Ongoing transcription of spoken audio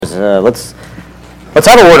please. Let's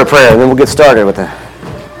have a word of prayer, and then we'll get started with the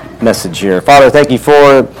message here. Father, thank you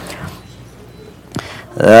for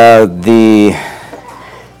the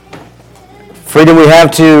freedom we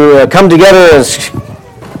have to come together as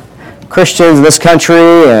Christians in this country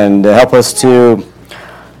and help us to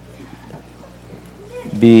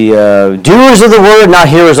be doers of the word, not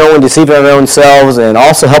hearers only, deceiving our own selves, and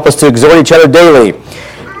also help us to exhort each other daily.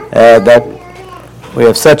 That we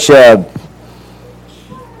have such an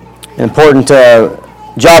important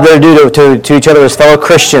job there to do to each other as fellow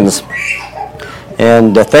Christians.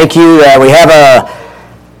 And thank you. We have a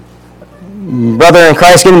brother in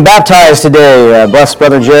Christ getting baptized today. Bless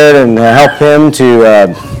Brother Jared and help him to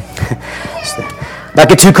not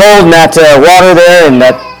get too cold in that water there, and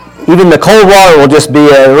that even the cold water will just be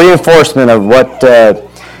a reinforcement of what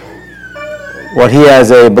he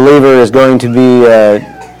as a believer is going to be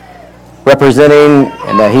representing,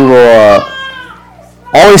 and that he will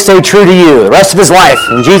always stay true to you the rest of his life.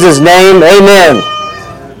 In Jesus' name, amen.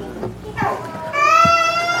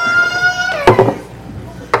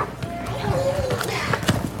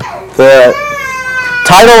 The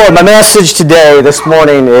title of my message today, this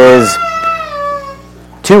morning, is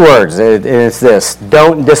two words. It's this: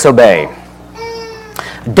 don't disobey.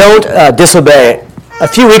 Don't disobey. A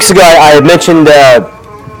few weeks ago, I had mentioned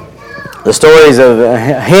the stories of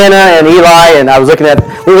Hannah and Eli, and we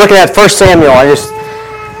were looking at 1 Samuel. I just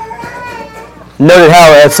noted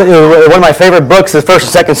how one of my favorite books is 1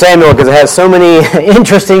 and 2 Samuel because it has so many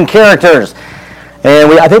interesting characters.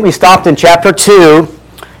 And I think we stopped in chapter 2,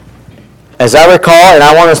 as I recall, and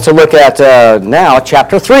I want us to look at now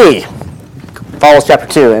chapter 3. Follows chapter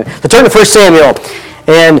 2. And so turn to 1 Samuel.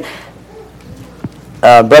 And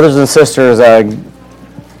brothers and sisters,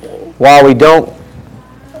 while we don't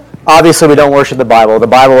worship the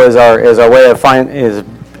Bible is our way of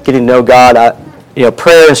getting to know God.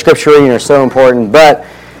 Prayer and scripture reading are so important, but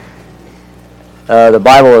the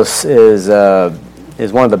Bible is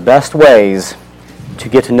one of the best ways to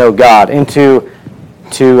get to know God and to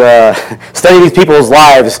study these people's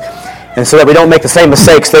lives, and so that we don't make the same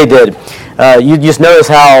mistakes they did. You just notice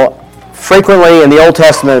how frequently in the Old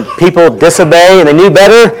Testament people disobey, and they knew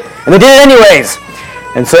better, and they did it anyways.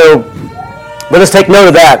 And so let us take note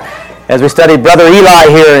of that as we study Brother Eli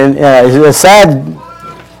here, and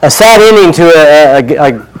a sad ending to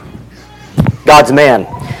a God's man.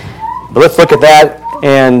 But let's look at that,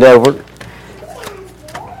 and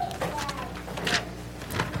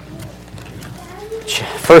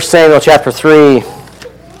 1 Samuel chapter 3.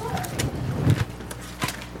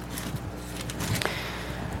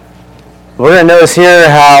 We're going to notice here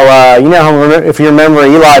how, if you remember,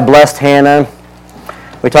 Eli blessed Hannah.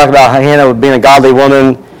 We talked about how Hannah being a godly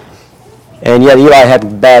woman, and yet Eli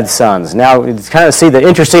had bad sons. Now, you kind of see that,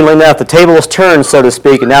 interestingly enough, the table was turned, so to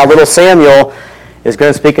speak, and now little Samuel is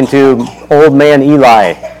going to speak into old man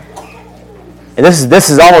Eli. And this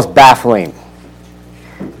is almost baffling.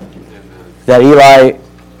 That Eli,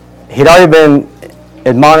 he'd already been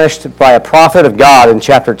admonished by a prophet of God in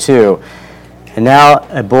chapter 2, and now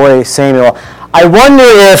a boy, Samuel. I wonder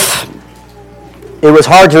if it was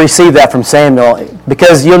hard to receive that from Samuel,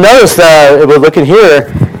 because you'll notice we're looking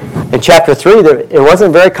here in chapter 3, that it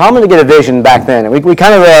wasn't very common to get a vision back then. And we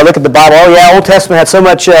kind of look at the Bible, Old Testament had so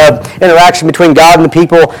much interaction between God and the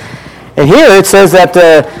people. And here it says that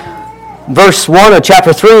verse 1 of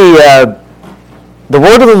chapter 3, the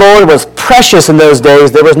word of the Lord was precious in those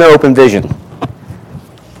days, there was no open vision.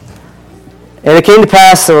 And it came to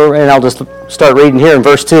pass, and I'll just start reading here in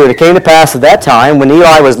verse 2, and it came to pass at that time, when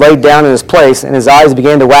Eli was laid down in his place, and his eyes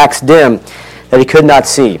began to wax dim, that he could not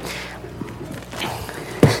see.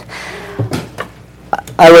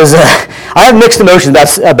 I have mixed emotions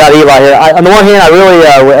about Eli here. On the one hand, I really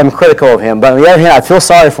am critical of him, but on the other hand, I feel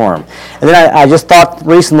sorry for him. And then I just thought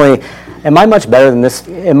recently, am I much better than this?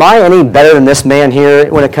 Am I any better than this man here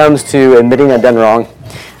when it comes to admitting I've done wrong?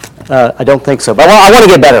 I don't think so, but I want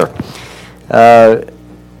to get better.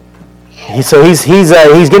 He's getting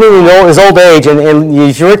in his old age, and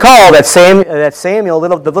if you recall that Samuel,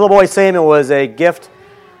 the little boy Samuel, was a gift,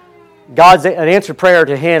 an answered prayer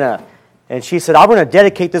to Hannah. And she said, I'm going to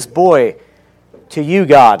dedicate this boy to you,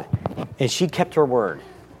 God. And she kept her word.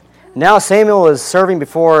 Now Samuel is serving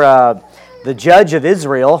before the judge of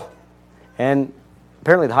Israel, and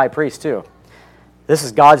apparently the high priest too. This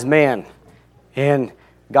is God's man. And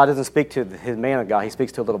God doesn't speak to his man of God. He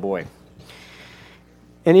speaks to a little boy.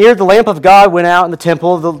 And ere the lamp of God went out in the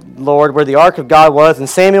temple of the Lord, where the ark of God was, and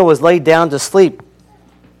Samuel was laid down to sleep.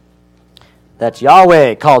 That's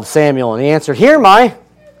Yahweh called Samuel, and he answered, Here am I.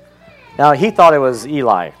 Now, he thought it was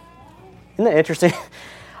Eli. Isn't that interesting?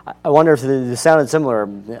 I wonder if it sounded similar.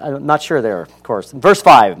 I'm not sure there, of course. Verse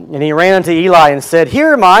 5, and he ran unto Eli and said,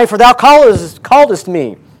 Here am I, for thou calledest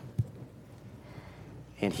me.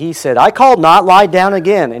 And he said, I called not, lie down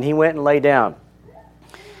again. And he went and lay down.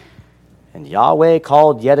 And Yahweh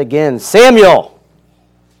called yet again, Samuel.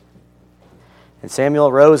 And Samuel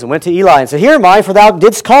arose and went to Eli and said, Here am I, for thou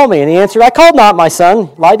didst call me. And he answered, I called not, my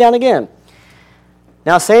son, lie down again.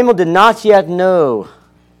 Now Samuel did not yet know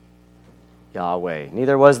Yahweh,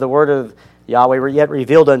 neither was the word of Yahweh yet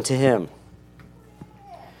revealed unto him.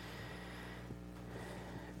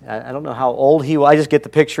 I don't know how old he was. I just get the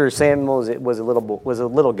picture. Samuel was a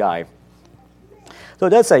little guy. So it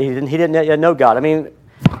does say he didn't yet know God. I mean,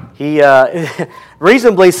 he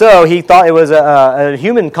reasonably so. He thought it was a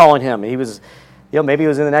human calling him. He was, maybe he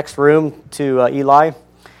was in the next room to Eli.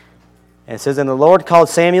 And it says, And the Lord called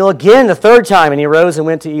Samuel again the third time, and he arose and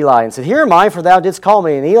went to Eli and said, Here am I, for thou didst call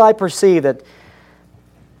me. And Eli perceived that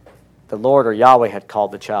the Lord or Yahweh had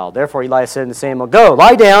called the child. Therefore Eli said unto Samuel, Go,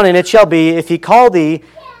 lie down, and it shall be, if he call thee,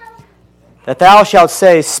 that thou shalt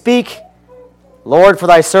say, Speak, Lord, for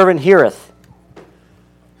thy servant heareth.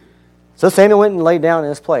 So Samuel went and laid down in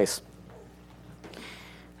his place.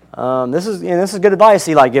 This is good advice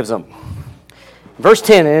Eli gives him. Verse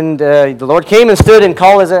 10, and the Lord came and stood and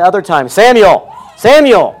called as at other time, Samuel,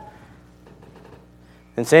 Samuel.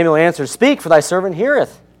 And Samuel answered, Speak, for thy servant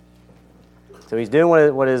heareth. So he's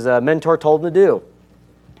doing what his mentor told him to do.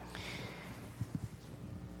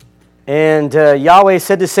 And Yahweh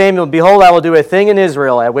said to Samuel, Behold, I will do a thing in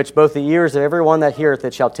Israel, at which both the ears of every one that heareth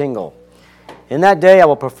it shall tingle. In that day I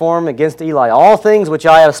will perform against Eli all things which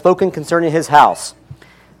I have spoken concerning his house.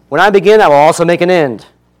 When I begin, I will also make an end.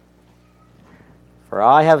 For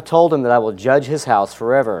I have told him that I will judge his house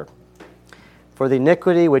forever, for the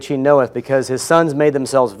iniquity which he knoweth, because his sons made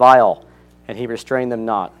themselves vile, and he restrained them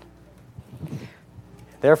not.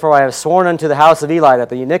 Therefore I have sworn unto the house of Eli that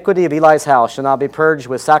the iniquity of Eli's house shall not be purged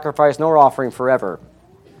with sacrifice nor offering forever.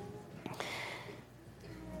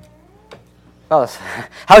 Oh,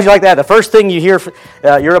 how would you like that? The first thing you hear,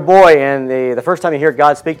 you're a boy, and the first time you hear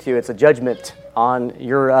God speak to you, it's a judgment on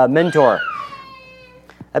your mentor.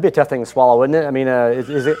 That'd be a tough thing to swallow, wouldn't it? I mean,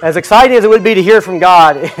 as exciting as it would be to hear from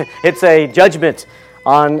God, it's a judgment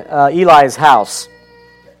on Eli's house.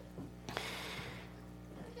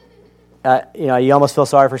 You almost feel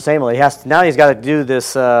sorry for Samuel. He's got to do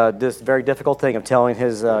this very difficult thing of telling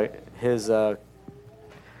his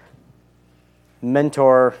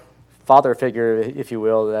mentor, father figure, if you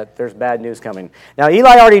will, that there's bad news coming. Now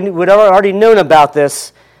Eli would already known about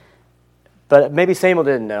this, but maybe Samuel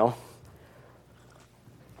didn't know.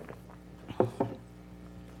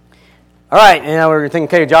 All right, and now we're thinking,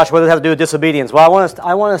 okay, Josh, what does it have to do with disobedience? Well,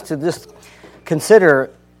 I want us to just consider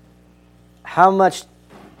how much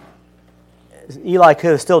Eli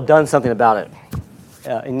could have still done something about it.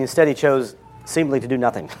 And instead he chose seemingly to do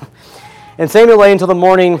nothing. And Samuel lay until the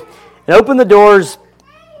morning and opened the doors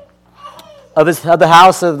of the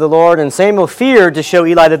house of the Lord, and Samuel feared to show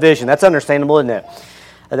Eli the vision. That's understandable, isn't it?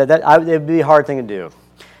 It would be a hard thing to do.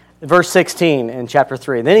 Verse 16 in chapter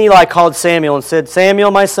 3. Then Eli called Samuel and said,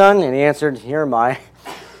 Samuel, my son. And he answered, Here am I.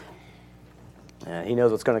 He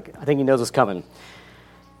knows I think he knows what's coming.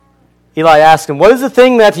 Eli asked him, What is the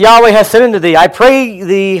thing that Yahweh has said unto thee? I pray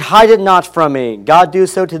thee, hide it not from me. God do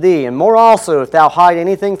so to thee, and more also, if thou hide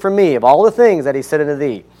anything from me of all the things that he said unto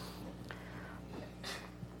thee.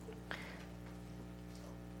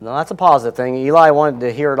 Now, that's a positive thing. Eli wanted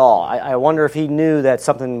to hear it all. I wonder if he knew that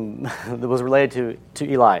something that was related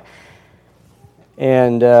to Eli.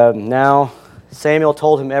 And now Samuel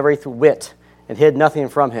told him every whit and hid nothing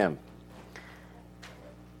from him.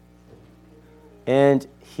 And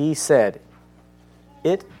he said,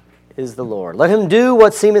 It is the Lord. Let him do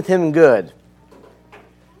what seemeth him good.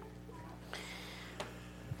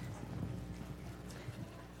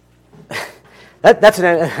 I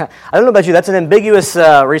don't know about you. That's an ambiguous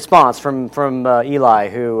response from Eli,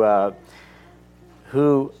 who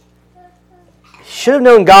should have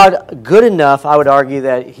known God good enough. I would argue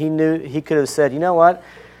that he could have said, "You know what?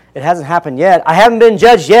 It hasn't happened yet. I haven't been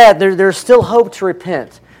judged yet. There's still hope to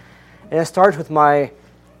repent." And it starts with my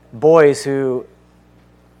boys, who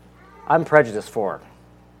I'm prejudiced for.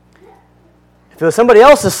 If it was somebody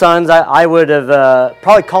else's sons, I would have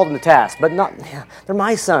probably called them to task. But not. They're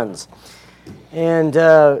my sons. And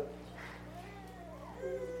so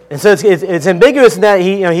it's ambiguous in that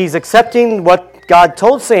he's accepting what God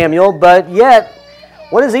told Samuel, but yet,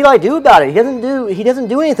 what does Eli do about it? He doesn't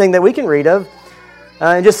do anything that we can read of.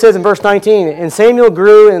 It just says in verse 19, And Samuel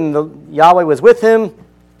grew, and Yahweh was with him,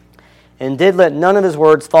 and did let none of his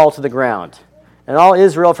words fall to the ground. And all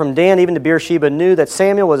Israel from Dan even to Beersheba knew that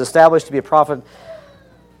Samuel was established to be a prophet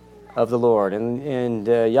of the Lord. And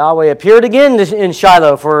Yahweh appeared again in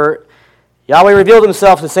Shiloh, for Yahweh revealed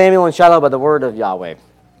himself to Samuel in Shiloh by the word of Yahweh.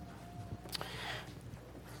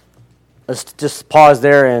 Let's just pause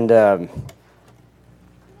there and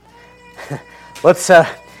let's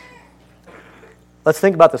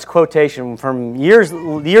think about this quotation from years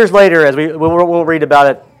later, as we'll read about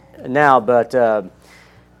it now. But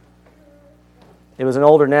it was an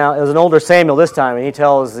older Samuel this time, and he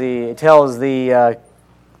tells the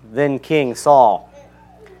then king Saul,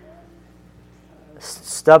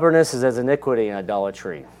 stubbornness is as iniquity and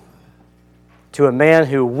idolatry. To a man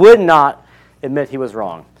who would not admit he was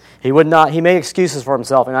wrong, he made excuses for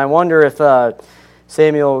himself, and I wonder if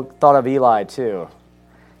Samuel thought of Eli too,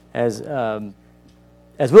 as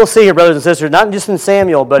we'll see here, brothers and sisters, not just in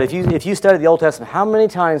Samuel, but if you study the Old Testament, how many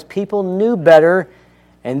times people knew better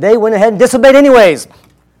and they went ahead and disobeyed anyways.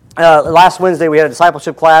 Last Wednesday we had a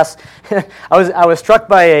discipleship class. I was struck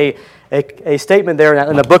by a statement there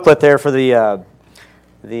in the booklet there for the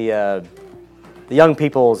young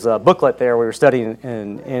people's booklet there we were studying,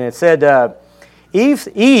 and it said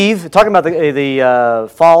Eve talking about the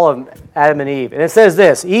fall of Adam and Eve, and it says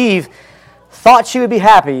this: Eve thought she would be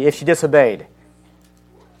happy if she disobeyed.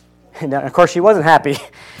 And of course, she wasn't happy.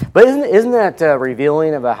 But isn't that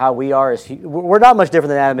revealing about how we are? We're not much different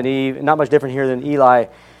than Adam and Eve, not much different here than Eli.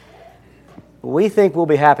 We think we'll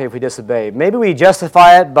be happy if we disobey. Maybe we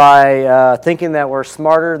justify it by thinking that we're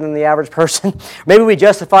smarter than the average person. Maybe we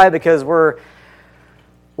justify it because we're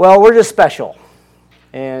just special.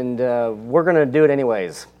 And we're going to do it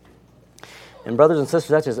anyways. And brothers and sisters,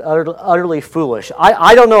 that's just utterly foolish.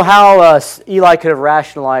 I don't know how Eli could have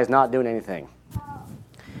rationalized not doing anything.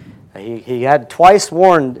 He had twice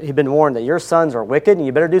he'd been warned that your sons are wicked and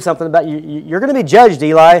you better do something about it. You're going to be judged,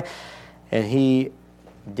 Eli. And he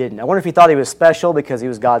didn't. I wonder if he thought he was special because he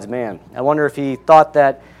was God's man. I wonder if he thought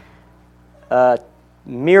that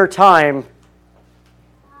mere time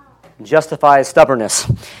justifies stubbornness.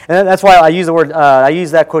 And that's why I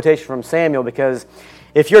use that quotation from Samuel, because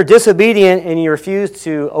if you're disobedient and you refuse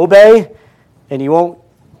to obey and you won't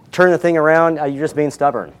turn the thing around, you're just being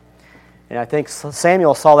stubborn. And I think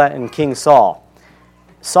Samuel saw that in King Saul.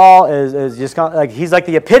 Saul is just he's like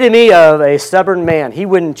the epitome of a stubborn man. He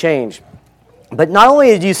wouldn't change. But not only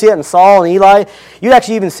did you see it in Saul and Eli, you'd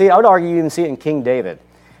actually even see it, I would argue you even see it in King David,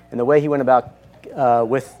 and the way he went about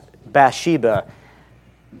with Bathsheba.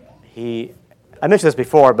 I mentioned this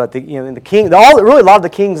before, but really a lot of the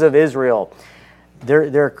kings of Israel,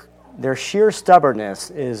 their sheer stubbornness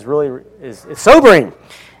is sobering.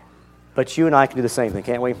 But you and I can do the same thing,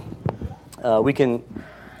 can't we? We can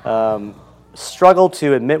struggle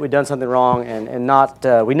to admit we've done something wrong and not,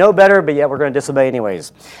 we know better, but yet we're going to disobey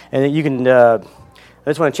anyways. And you can, I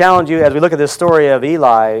just want to challenge you as we look at this story of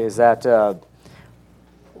Eli, is that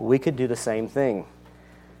we could do the same thing.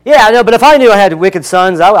 Yeah, I know, but if I knew I had wicked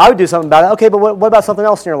sons, I would do something about it. Okay, but what about something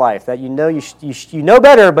else in your life that you know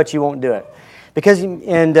better, but you won't do it?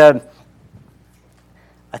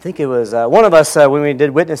 I think it was one of us, when we did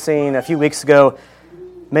witnessing a few weeks ago,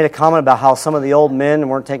 made a comment about how some of the old men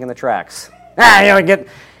weren't taking the tracks. It's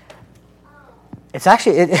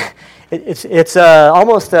actually, it's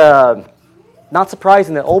almost not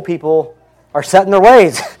surprising that old people are set in their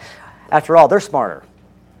ways. After all, they're smarter.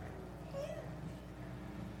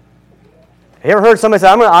 Have you ever heard somebody say,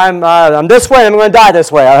 I'm this way, and I'm going to die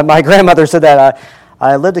this way? My grandmother said that.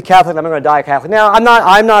 I lived a Catholic, and I'm going to die a Catholic. Now,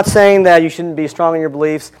 I'm not saying that you shouldn't be strong in your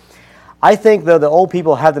beliefs. I think, though, the old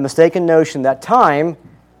people have the mistaken notion that time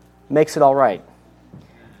makes it all right.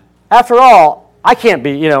 After all, I can't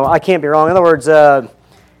be wrong. In other words,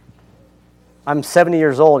 I'm 70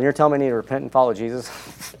 years old, and you're telling me I need to repent and follow Jesus?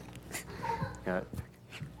 Kind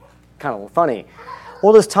of funny.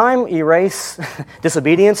 Well, does time erase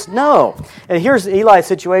disobedience? No. And here's Eli's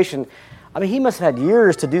situation. I mean, he must have had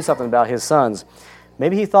years to do something about his sons.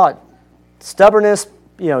 Maybe he thought stubbornness,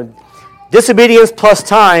 disobedience plus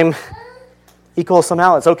time equals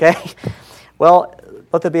somehow it's okay. Well,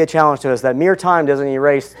 let there be a challenge to us that mere time doesn't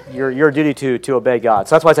erase your duty to obey God.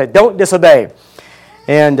 So that's why I say don't disobey.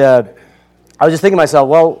 And I was just thinking to myself,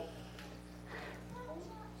 well,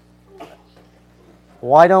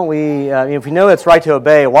 why don't we, if we know it's right to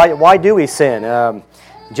obey, why do we sin?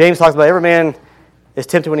 James talks about every man is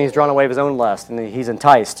tempted when he's drawn away of his own lust, and he's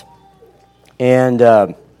enticed. And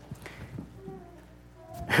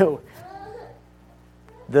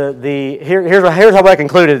here's how I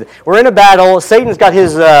concluded. We're in a battle. Satan's got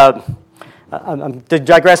his, I'm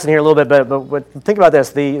digressing here a little bit, but think about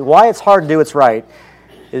this. Why it's hard to do what's right.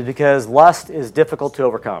 is because lust is difficult to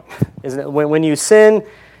overcome. Isn't it? When you sin,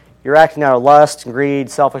 you're acting out of lust, greed,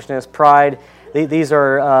 selfishness, pride. These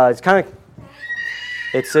are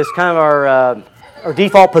it's just kind of our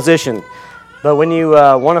default position. But when you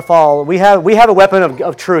want to fall, we have a weapon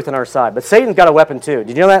of truth on our side. But Satan's got a weapon too.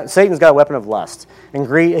 Did you know that? Satan's got a weapon of lust and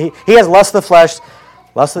greed. He has lust of the flesh,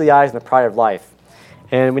 lust of the eyes, and the pride of life.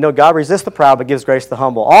 And we know God resists the proud but gives grace to the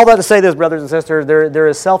humble. All that to say this, brothers and sisters, there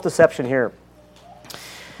is self-deception here.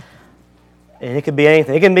 And it could be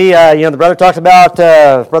anything. It can be, the Brother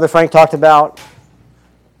Frank talked about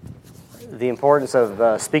the importance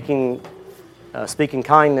of speaking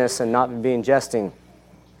kindness and not being jesting.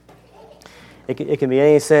 It can be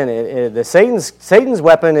any sin. Satan's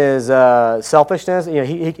weapon is selfishness.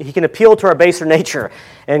 He can appeal to our baser nature,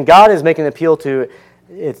 and God is making an appeal to.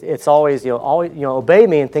 It's always obey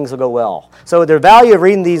me and things will go well. So the value of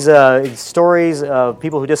reading these stories of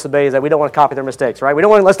people who disobey is that we don't want to copy their mistakes, right?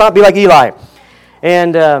 Let's not be like Eli.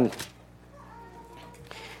 And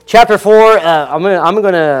chapter 4, I'm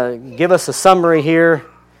going to give us a summary here.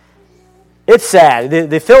 It's sad.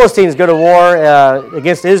 The Philistines go to war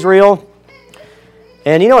against Israel.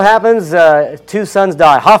 And you know what happens? 2 sons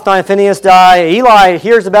die. Hophni and Phinehas die. Eli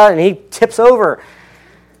hears about it and he tips over.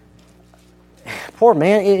 Poor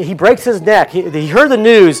man, he breaks his neck. He heard the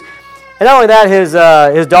news. And not only that,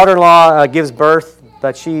 his daughter-in-law gives birth,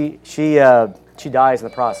 but she dies in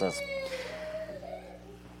the process.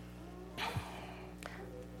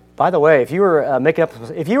 By the way, if you were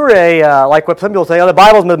like what some people say, the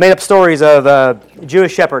Bible's made up stories of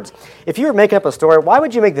Jewish shepherds. If you were making up a story, why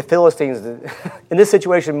would you make the Philistines in this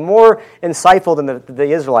situation more insightful than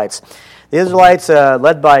the Israelites? The Israelites,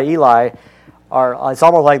 led by Eli, it's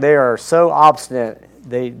almost like they are so obstinate.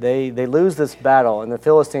 They lose this battle, and the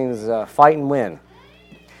Philistines fight and win.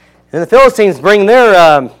 And the Philistines bring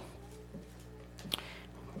their.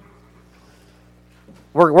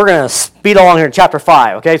 We're going to speed along here in chapter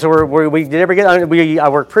 5. Okay, so we're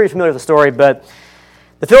pretty familiar with the story, but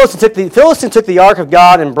the Philistines took the ark of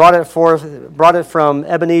God and brought it from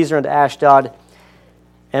Ebenezer into Ashdod.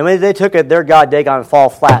 And when they took it, their god Dagon fell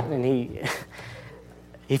flat, and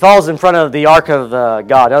he falls in front of the ark of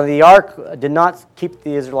God. Now, the ark did not keep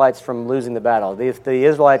the Israelites from losing the battle. The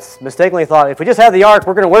Israelites mistakenly thought, if we just have the ark,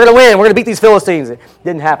 we're going to win. We're going to beat these Philistines. It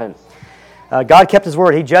didn't happen. God kept His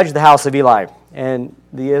word. He judged the house of Eli, and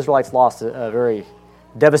the Israelites lost a very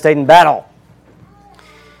devastating battle.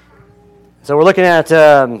 So we're looking at,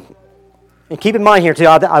 and keep in mind here too.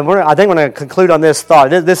 I think I'm going to conclude on this thought.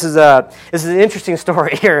 This is an interesting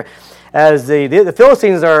story here, as the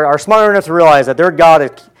Philistines are smart enough to realize that their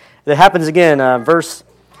God. That happens again, verse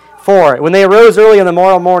 4. When they arose early in the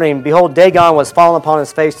morning, behold, Dagon was fallen upon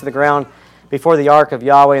his face to the ground before the ark of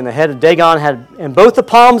Yahweh, and the head of Dagon and both the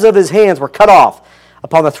palms of his hands were cut off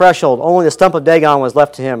upon the threshold. Only the stump of Dagon was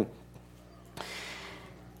left to him.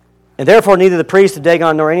 And therefore neither the priest of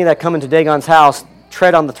Dagon nor any that come into Dagon's house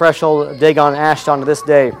tread on the threshold of Dagon and Ashdod to this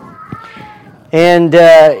day. And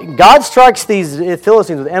God strikes these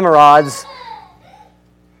Philistines with emerods.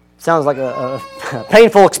 Sounds like a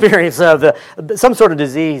painful experience of some sort of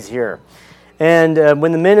disease here. And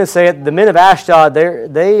when the men of Ashdod,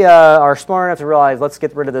 they are smart enough to realize, let's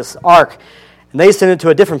get rid of this ark. And they send it to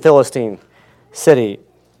a different Philistine city.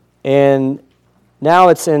 And now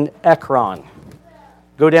it's in Ekron.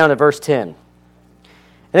 Go down to verse 10.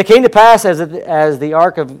 And it came to pass as the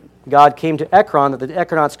ark of God came to Ekron, that the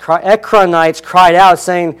Ekronites cried out,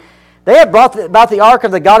 saying, they have brought about the ark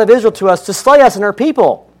of the God of Israel to us to slay us and our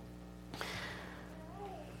people.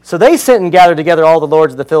 So they sent and gathered together all the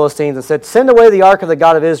lords of the Philistines and said, send away the ark of the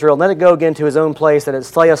God of Israel, and let it go again to his own place, that it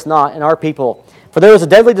slay us not and our people. For there was a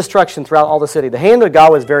deadly destruction throughout all the city. The hand of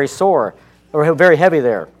God was very sore, or very heavy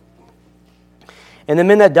there. And the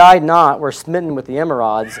men that died not were smitten with the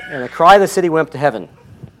emerods, and the cry of the city went up to heaven.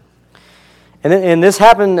 And this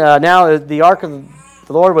happened now, the ark of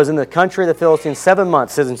the Lord was in the country of the Philistines 7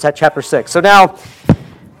 months, says in chapter 6. So now,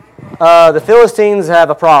 the Philistines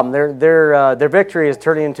have a problem. Their victory is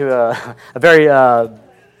turning into a very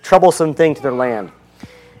troublesome thing to their land.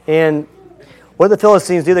 And what do the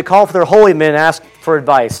Philistines do? They call for their holy men and ask for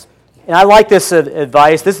advice. And I like this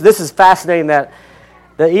advice. This is fascinating that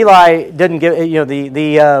Eli didn't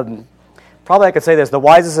give. Probably I could say this: the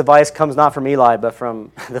wisest advice comes not from Eli, but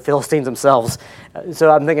from the Philistines themselves.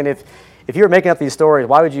 So I'm thinking, if you were making up these stories,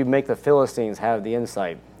 why would you make the Philistines have the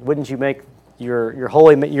insight? Wouldn't you make your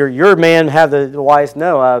holy your man have the wise?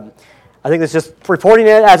 No, I think it's just reporting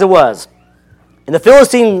it as it was. And the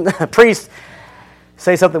Philistine priests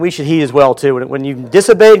say something we should heed as well too. When you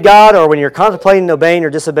disobeyed God, or when you're contemplating obeying or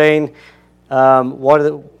disobeying,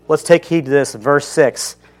 let's take heed to this. Verse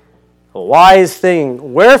 6. A wise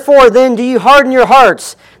thing. Wherefore then do you harden your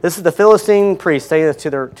hearts? This is the Philistine priest saying this to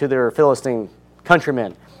their Philistine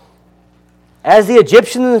countrymen. As the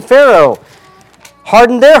Egyptians and Pharaoh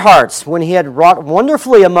hardened their hearts when he had wrought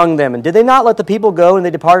wonderfully among them. And did they not let the people go, and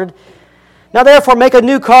they departed? Now therefore make a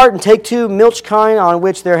new cart, and take 2 milch kine on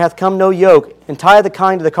which there hath come no yoke, and tie the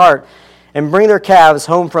kine to the cart, and bring their calves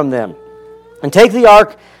home from them. And take the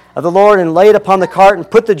ark of the Lord, and lay it upon the cart,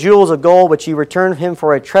 and put the jewels of gold which ye returned him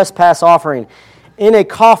for a trespass offering in a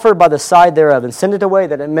coffer by the side thereof, and send it away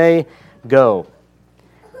that it may go.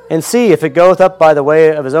 And see, if it goeth up by the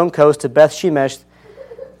way of his own coast to Beth Shemesh,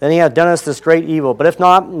 then he hath done us this great evil. But if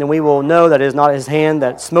not, then we will know that it is not his hand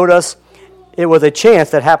that smote us. It was a chance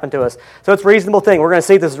that happened to us. So it's a reasonable thing. We're going to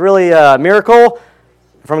see if this is really a miracle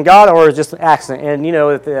from God or is just an accident. And you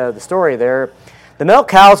know the story there. The milk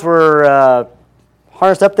cows were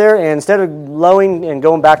harnessed up there, and instead of lowing and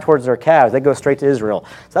going back towards their calves, they go straight to Israel.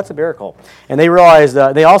 So that's a miracle. And they realized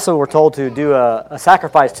they also were told to do a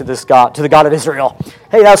sacrifice to this God, to the God of Israel.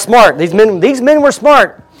 Hey, that was smart. These men were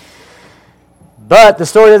smart. But the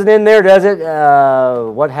story doesn't end there, does it?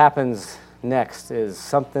 What happens next is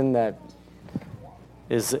something that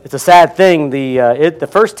it's a sad thing. The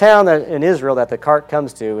first town in Israel that the cart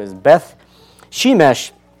comes to is Beth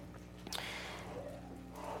Shemesh.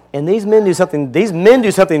 And these men do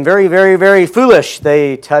something very, very, very foolish.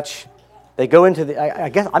 They go into the, I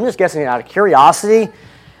guess, I'm just guessing out of curiosity.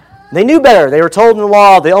 They knew better. They were told in the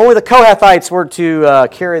law that only the Kohathites were to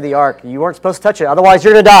carry the ark. You weren't supposed to touch it, otherwise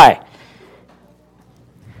you're going to die.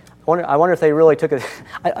 I wonder if they really took it.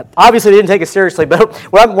 Obviously, they didn't take it seriously, but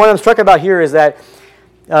what I'm struck about here is that,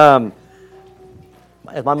 as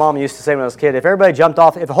my mom used to say when I was a kid, if everybody jumped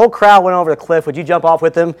off, if a whole crowd went over the cliff, would you jump off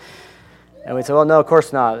with them? And we'd say, well, no, of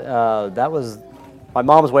course not. That was my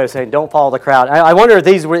mom's way of saying, don't follow the crowd. I wonder if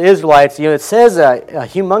these were Israelites. You know, it says a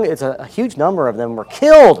huge number of them were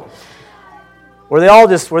killed. Were they all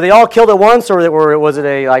killed at once, or was it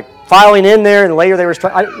a filing in there and later they were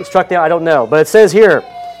struck down? I don't know. But it says here,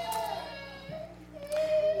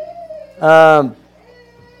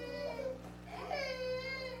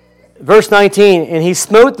 verse 19, and he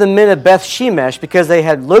smote the men of Beth Shemesh because they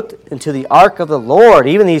had looked into the ark of the Lord.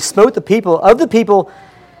 Even he smote the people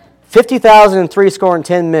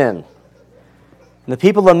 50,010 men. And the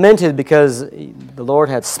people lamented because the Lord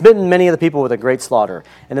had smitten many of the people with a great slaughter.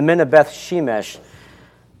 And the men of Beth Shemesh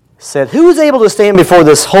said, who is able to stand before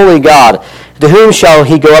this holy God? To whom shall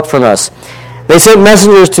he go up from us? They sent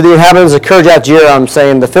messengers to the inhabitants of Kirjath Jearim,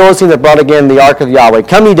 saying, the Philistines have brought again the ark of Yahweh.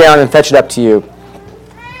 Come ye down and fetch it up to you.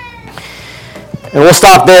 And we'll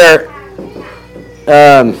stop there.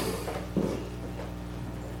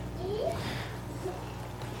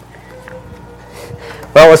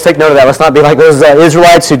 Well, let's take note of that. Let's not be like those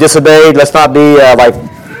Israelites who disobeyed. Let's not be like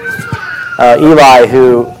Eli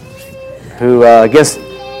who against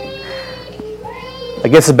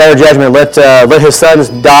his better judgment let his sons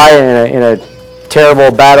die in a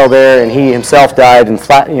terrible battle there, and he himself died and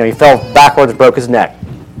he fell backwards and broke his neck.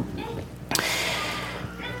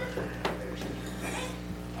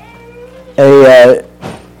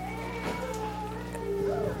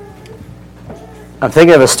 I'm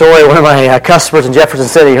thinking of a story. One of my customers in Jefferson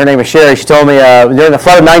City, her name is Sherry. She told me during the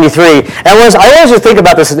flood of '93. And I always think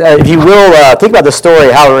about this. If you will, think about this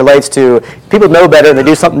story, how it relates to people know better. And they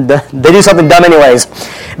do something dumb anyways.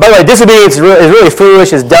 By the way, disobedience is really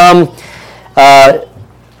foolish. It's dumb.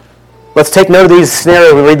 Let's take note of these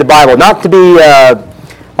scenarios when we read the Bible. Not to be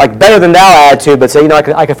like better than thou attitude, but say,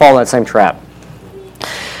 I could fall in that same trap.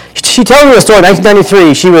 She told me a story in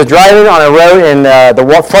 1993. She was driving on a road and the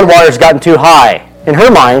flood waters gotten too high in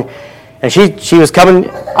her mind, and she was coming.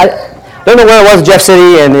 I don't know where it was in Jeff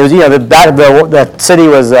City, and it was the city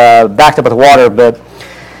was backed up with water, but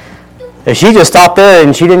she just stopped there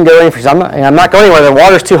and she didn't go any. I'm not going anywhere. The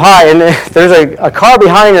water's too high, and there's a car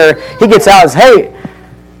behind her. He gets out and says, "Hey,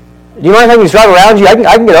 do you mind if I can just drive around you? I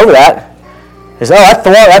can get over that." He says, "Oh,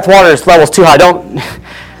 that water level's too high. Don't."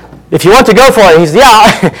 If you want to go for it, he says,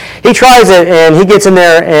 yeah. He tries it, and he gets in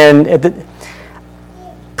there, and it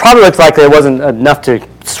probably looked like there wasn't enough to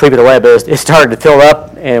sweep it away, but it started to fill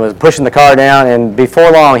up, and it was pushing the car down, and before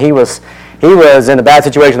long, he was in a bad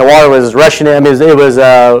situation. The water was rushing him. It was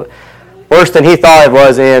worse than he thought it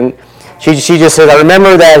was, and she just says, I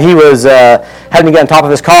remember that he was having to get on top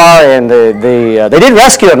of his car, and they did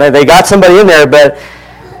rescue him. They got somebody in there, but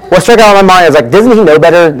what struck out on my mind is like, doesn't he know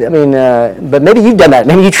better? I mean, but maybe you've done that.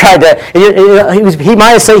 Maybe you tried that. He would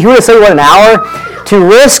have said, what, an hour to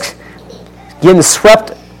risk getting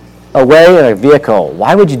swept away in a vehicle.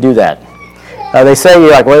 Why would you do that? They say,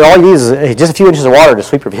 all you need is just a few inches of water to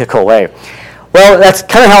sweep your vehicle away. Well, that's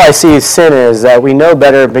kind of how I see sin is that we know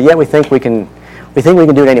better, but yet we think we can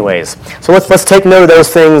do it anyways. So let's take note of those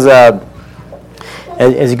things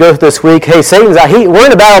as you go through this week. Hey, Satan's out. We're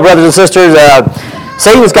in a battle, brothers and sisters.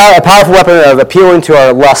 Satan's got a powerful weapon of appealing to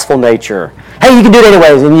our lustful nature. Hey, you can do it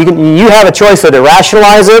anyways, and you have a choice to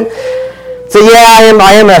rationalize it. So yeah,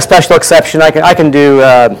 I am a special exception. I can do.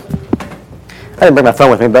 I didn't bring my phone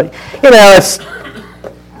with me, but it's.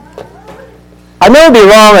 I know it'd be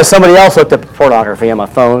wrong if somebody else looked at pornography on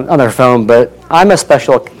their phone, but I'm a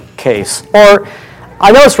special case. Or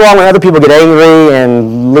I know it's wrong when other people get angry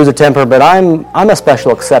and lose a temper, but I'm a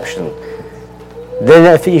special exception.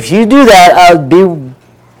 Then if you do that,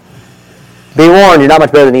 be warned, you're not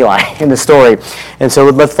much better than Eli in the story. And so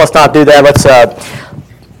let's not do that.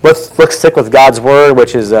 Let's stick with God's word,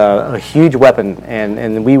 which is a huge weapon,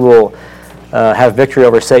 and we will have victory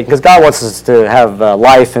over Satan, because God wants us to have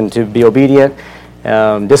life and to be obedient.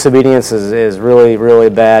 Disobedience is really, really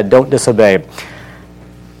bad. Don't disobey.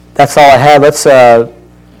 That's all I have. Let's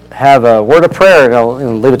have a word of prayer, and I'll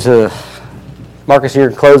leave it to Marcus here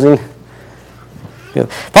in closing.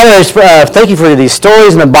 Father, I just, thank you for these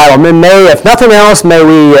stories in the Bible. May, if nothing else, may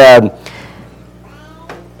we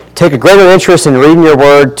take a greater interest in reading your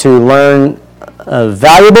word to learn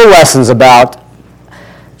valuable lessons about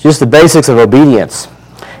just the basics of obedience,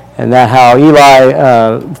 and that how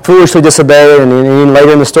Eli foolishly disobeyed, and even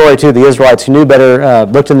later in the story too, the Israelites who knew better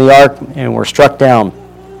looked in the ark and were struck down.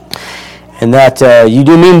 And that you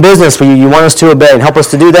do mean business, but you want us to obey, and help us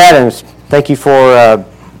to do that. And thank you for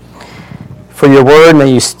your word, and that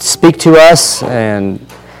you speak to us, and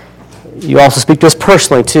you also speak to us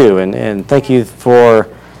personally too. And thank you for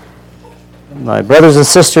my brothers and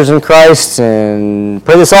sisters in Christ, and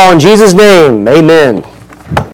pray this all in Jesus' name. Amen.